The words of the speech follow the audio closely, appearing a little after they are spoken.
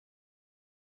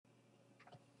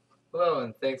Hello,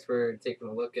 and thanks for taking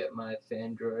a look at my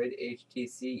Fandroid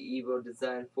HTC EVO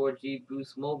Design 4G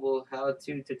Boost Mobile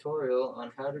how-to tutorial on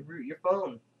how to root your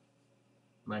phone.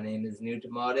 My name is New to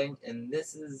Modding, and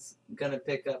this is going to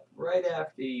pick up right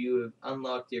after you have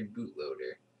unlocked your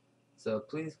bootloader. So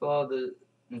please follow the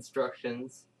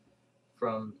instructions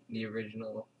from the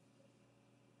original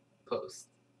post.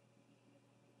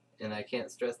 And I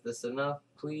can't stress this enough,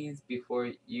 please,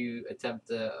 before you attempt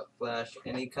to flash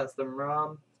any custom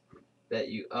ROM, that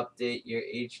you update your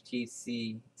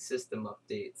HTC system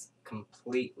updates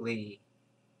completely.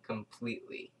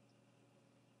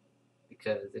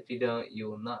 Because if you don't, you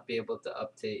will not be able to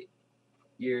update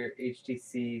your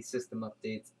HTC system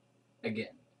updates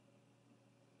again.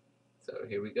 So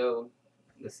here we go.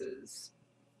 This is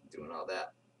doing all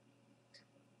that.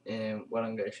 And what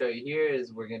I'm going to show you here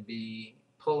is we're going to be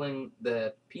pulling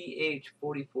the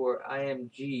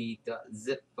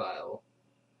ph44img.zip file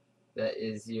that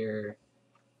is your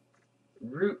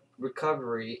root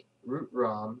recovery root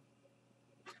ROM.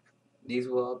 These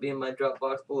will all be in my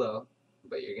Dropbox below,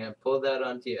 but you're going to pull that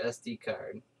onto your SD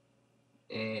card,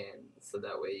 and so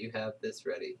that way you have this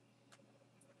ready.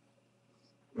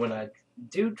 When I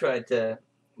do try to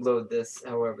load this,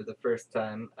 however, the first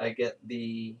time, I get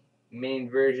the main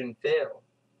version fail,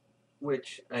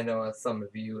 which I know some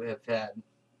of you have had.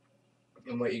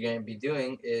 And what you're going to be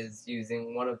doing is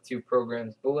using one of two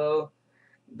programs below,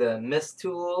 the Miss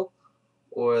tool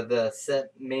or the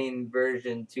set main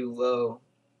version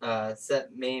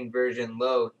set main version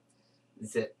low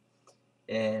zip.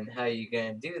 And how you're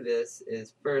going to do this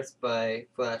is first by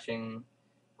flashing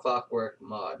Clockwork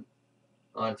Mod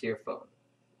onto your phone.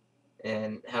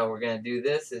 And how we're going to do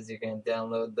this is you're going to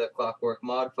download the Clockwork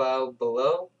Mod file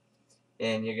below,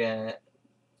 and you're going to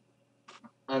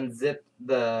unzip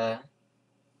the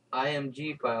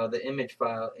IMG file, the image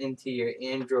file, into your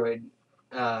Android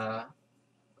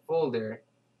folder.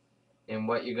 And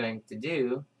what you're going to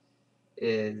do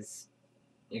is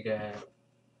you're going to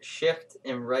shift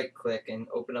and right click and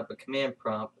open up a command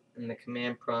prompt, and the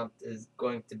command prompt is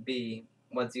going to be,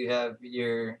 once you have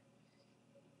your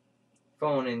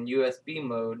phone in USB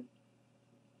mode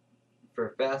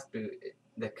for fast boot,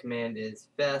 the command is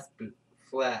fastboot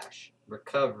flash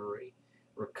recovery.img.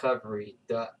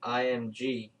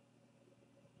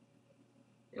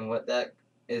 And what that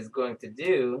is going to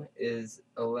do is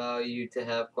allow you to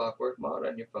have Clockwork Mod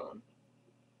on your phone.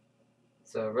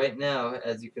 So right now,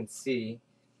 as you can see,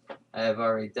 I have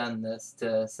already done this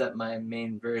to set my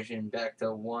main version back to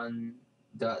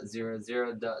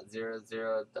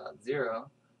 1.00.00.0,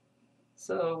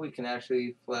 so we can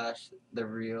actually flash the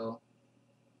real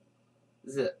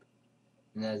zip.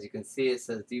 And as you can see, it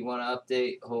says, do you want to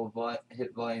update?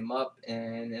 Hit volume up,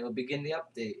 and it'll begin the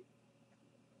update.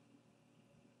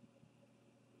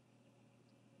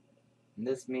 And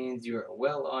this means you are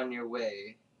well on your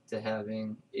way to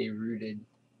having a rooted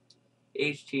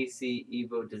HTC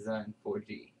EVO Design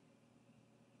 4G.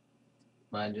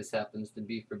 Mine just happens to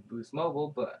be for Boost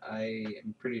Mobile, but I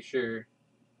am pretty sure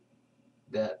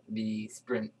that the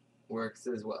Sprint works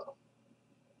as well.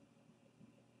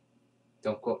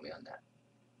 Don't quote me on that.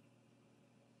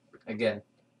 Again,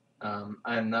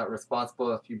 I'm not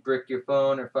responsible if you brick your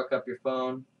phone or fuck up your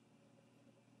phone.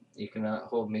 You cannot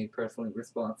hold me personally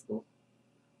responsible,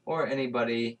 or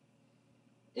anybody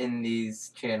in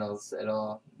these channels at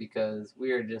all, because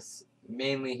we are just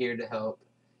mainly here to help,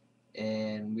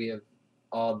 and we have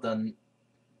all done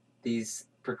these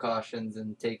precautions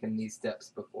and taken these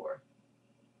steps before.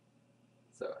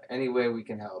 So any way we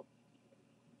can help,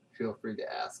 feel free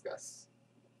to ask us.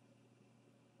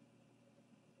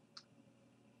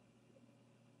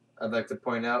 I'd like to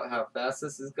point out how fast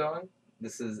this is going.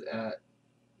 This is at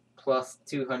plus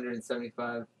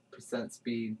 275%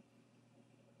 speed.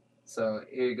 So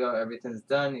here you go, everything's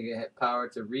done. You're gonna hit power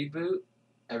to reboot.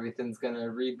 Everything's gonna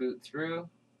reboot through.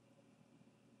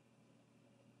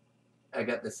 I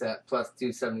got this at plus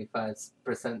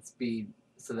 275% speed,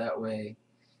 so that way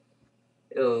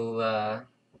it'll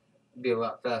be a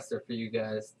lot faster for you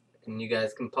guys, and you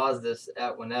guys can pause this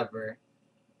at whenever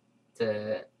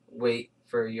to wait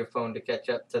for your phone to catch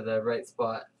up to the right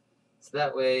spot, so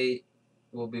that way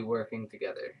we'll be working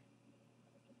together.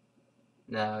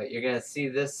 Now you're gonna see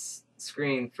this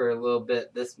screen for a little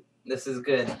bit. This is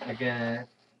good.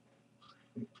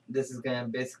 This is gonna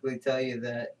basically tell you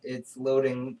that it's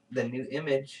loading the new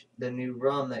image, the new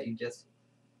ROM that you just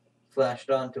flashed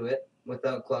onto it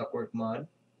without Clockwork Mod.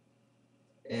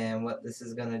 And what this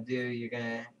is gonna do, you're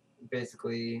gonna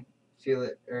basically feel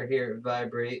it or hear it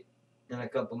vibrate in a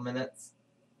couple minutes,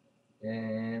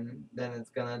 and then it's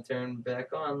gonna turn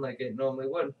back on like it normally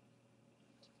would.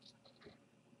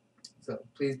 So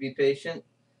please be patient.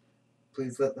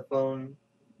 Please let the phone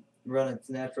run its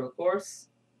natural course.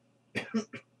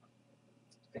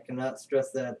 I cannot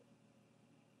stress that.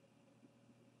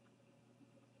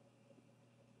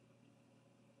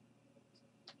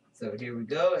 So here we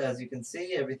go. As you can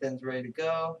see, everything's ready to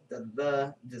go.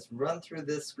 Just run through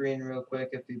this screen real quick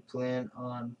if you plan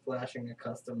on flashing a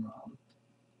custom ROM,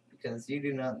 because you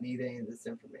do not need any of this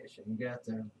information. You have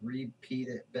to repeat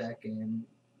it back in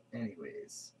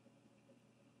anyways.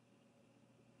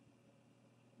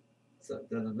 So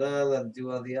let it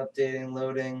do all the updating,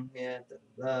 loading, yeah,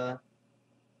 blah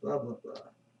blah blah.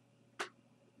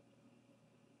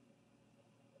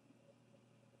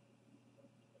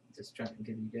 Just trying to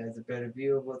give you guys a better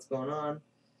view of what's going on.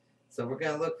 So we're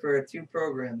going to look for two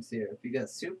programs here. If you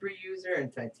got Super User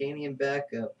and Titanium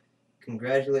Backup,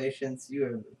 congratulations, you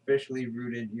have officially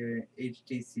rooted your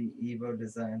HTC EVO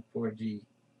Design 4G.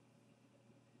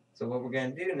 So what we're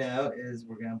going to do now is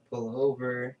we're going to pull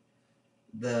over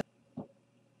the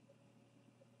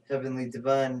Heavenly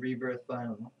Divine Rebirth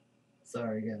Final.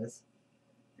 Sorry guys.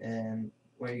 And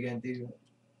what you're going to do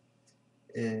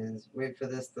is wait for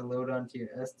this to load onto your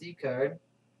SD card.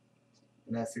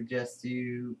 And I suggest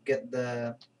you get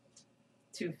the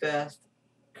too fast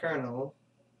kernel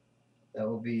that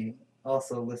will be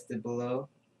also listed below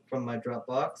from my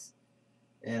Dropbox,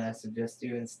 and I suggest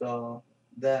you install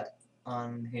that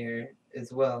on here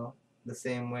as well, the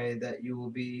same way that you will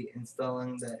be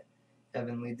installing the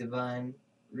Heavenly Divine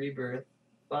Rebirth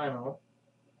Final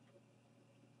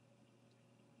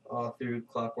all through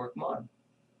Clockwork Mod.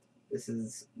 This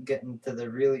is getting to the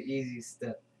really easy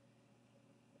step.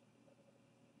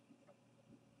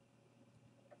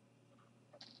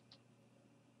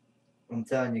 I'm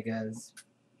telling you guys,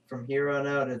 from here on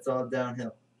out it's all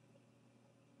downhill.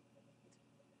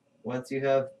 Once you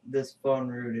have this phone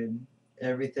rooted,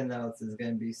 everything else is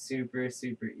going to be super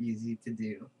easy to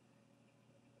do.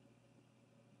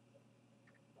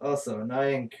 Also, and I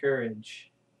encourage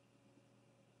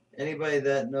anybody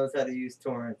that knows how to use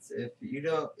torrents, if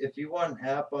you want an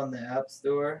app on the App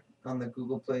Store, on the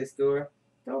Google Play Store,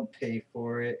 don't pay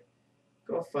for it.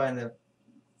 Go find a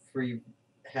free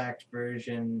hacked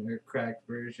version or cracked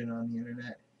version on the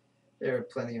internet. There are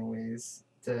plenty of ways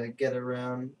to get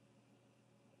around,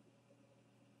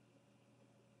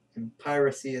 and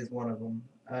piracy is one of them.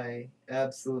 I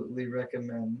absolutely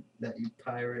recommend that you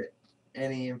pirate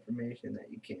any information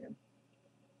that you can.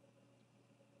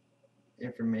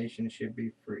 Information should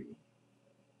be free.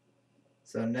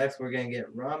 So next we're going to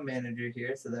get ROM Manager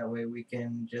here, so that way we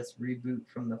can just reboot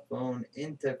from the phone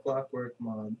into Clockwork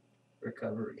Mod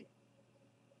recovery.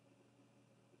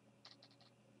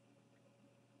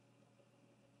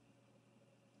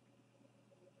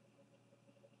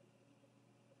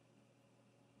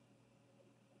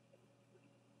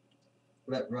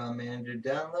 Let ROM Manager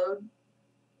download.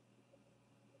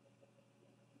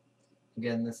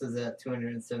 Again, this is at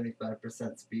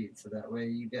 275% speed, so that way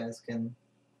you guys can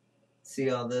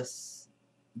see all this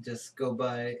just go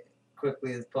by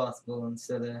quickly as possible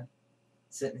instead of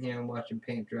sitting here and watching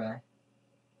paint dry.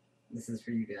 This is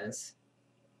for you guys.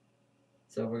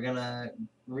 So we're gonna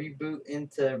reboot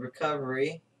into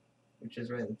recovery, which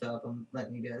is right at the top. I'm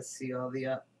letting you guys see all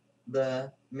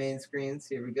the main screens.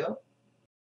 Here we go.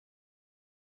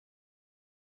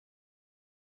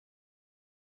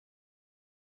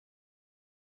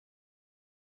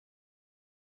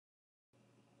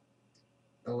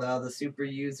 Allow the super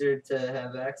user to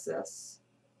have access,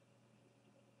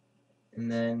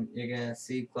 and then you're gonna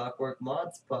see Clockwork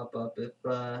Mods pop up if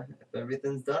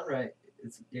everything's done right.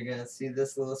 You're gonna see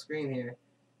this little screen here,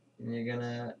 and you're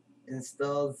gonna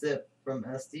install zip from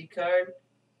SD card,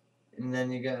 and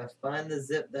then you're gonna find the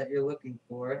zip that you're looking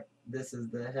for. This is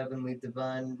the Heavenly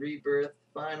Divine Rebirth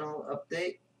Final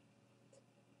Update,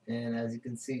 and as you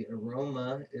can see,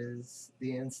 Aroma is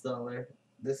the installer.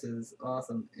 This is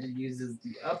awesome. It uses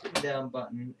the up and down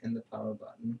button and the power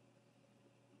button.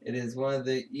 It is one of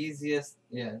the easiest,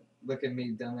 yeah, look at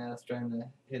me, dumbass, trying to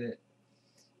hit it.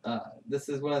 This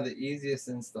is one of the easiest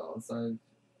installs I've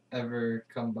ever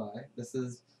come by. This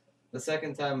is the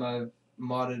second time I've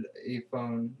modded a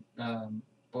phone.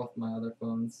 Both my other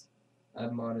phones I've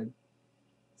modded.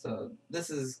 So this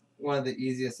is one of the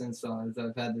easiest installers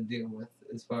I've had to deal with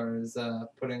as far as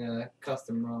putting a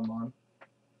custom ROM on.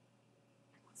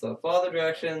 So follow the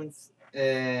directions,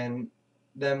 and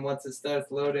then once it starts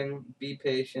loading, be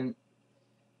patient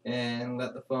and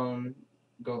let the phone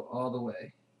go all the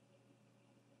way.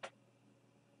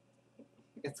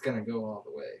 It's gonna go all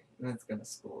the way, and it's gonna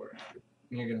score.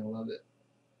 You're gonna love it.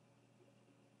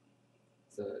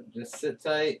 So just sit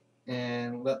tight,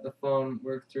 and let the phone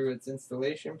work through its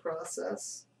installation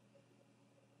process,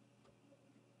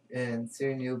 and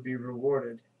soon you'll be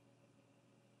rewarded.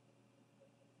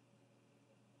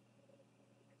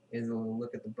 Here's a little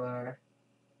look at the bar,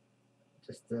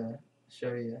 just to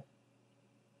show you.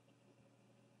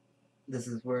 This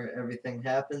is where everything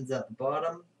happens at the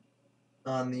bottom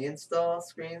on the install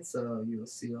screen, so you'll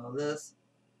see all this.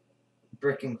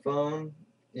 Bricking phone.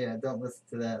 Yeah, don't listen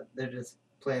to that. They're just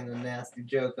playing a nasty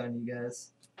joke on you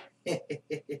guys.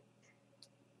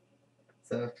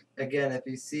 So again, if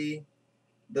you see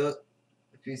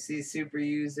super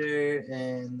user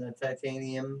and the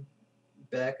titanium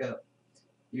backup,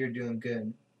 you're doing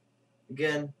good.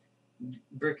 Again,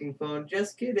 bricking phone,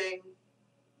 just kidding.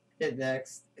 Hit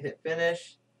next, hit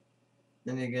finish.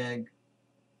 Then you're gonna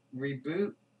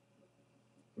reboot.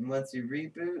 And once you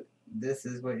reboot, this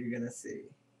is what you're gonna see.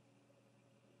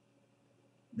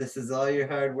 This is all your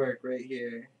hard work right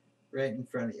here, right in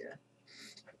front of you.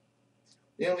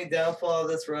 The only downfall of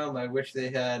this ROM, I wish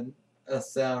they had a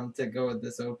sound to go with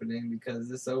this opening, because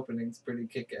this opening's pretty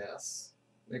kick-ass.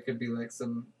 There could be like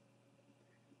some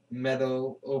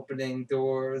metal opening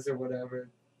doors or whatever,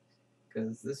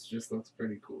 because this just looks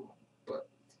pretty cool. But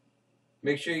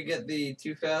make sure you get the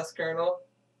Too Fast kernel,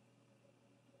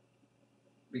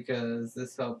 because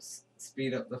this helps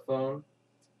speed up the phone.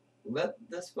 Let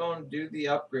this phone do the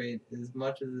upgrade as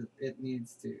much as it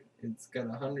needs to. It's got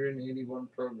 181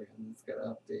 programs it's got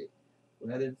to update.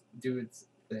 Let it do its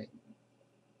thing.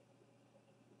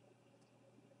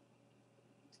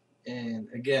 And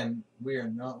again, we are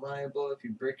not liable if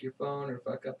you brick your phone or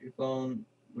fuck up your phone.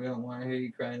 We don't want to hear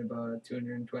you crying about a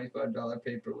 $225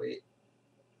 paperweight.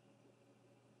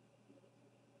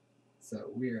 So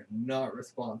we are not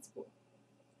responsible.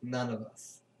 None of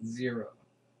us. Zero.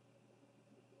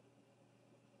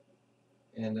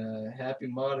 And happy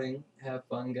modding. Have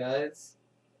fun, guys.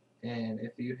 And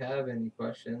if you have any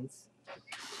questions,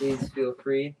 please feel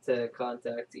free to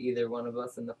contact either one of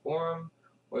us in the forum,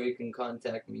 or you can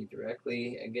contact me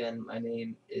directly. Again, my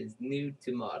name is New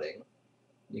to Modding.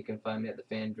 You can find me at the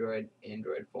Fandroid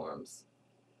Android forums.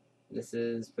 This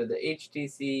is for the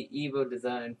HTC EVO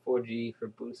Design 4G for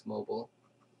Boost Mobile.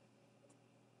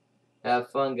 Have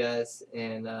fun, guys,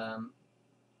 and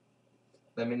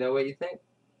let me know what you think.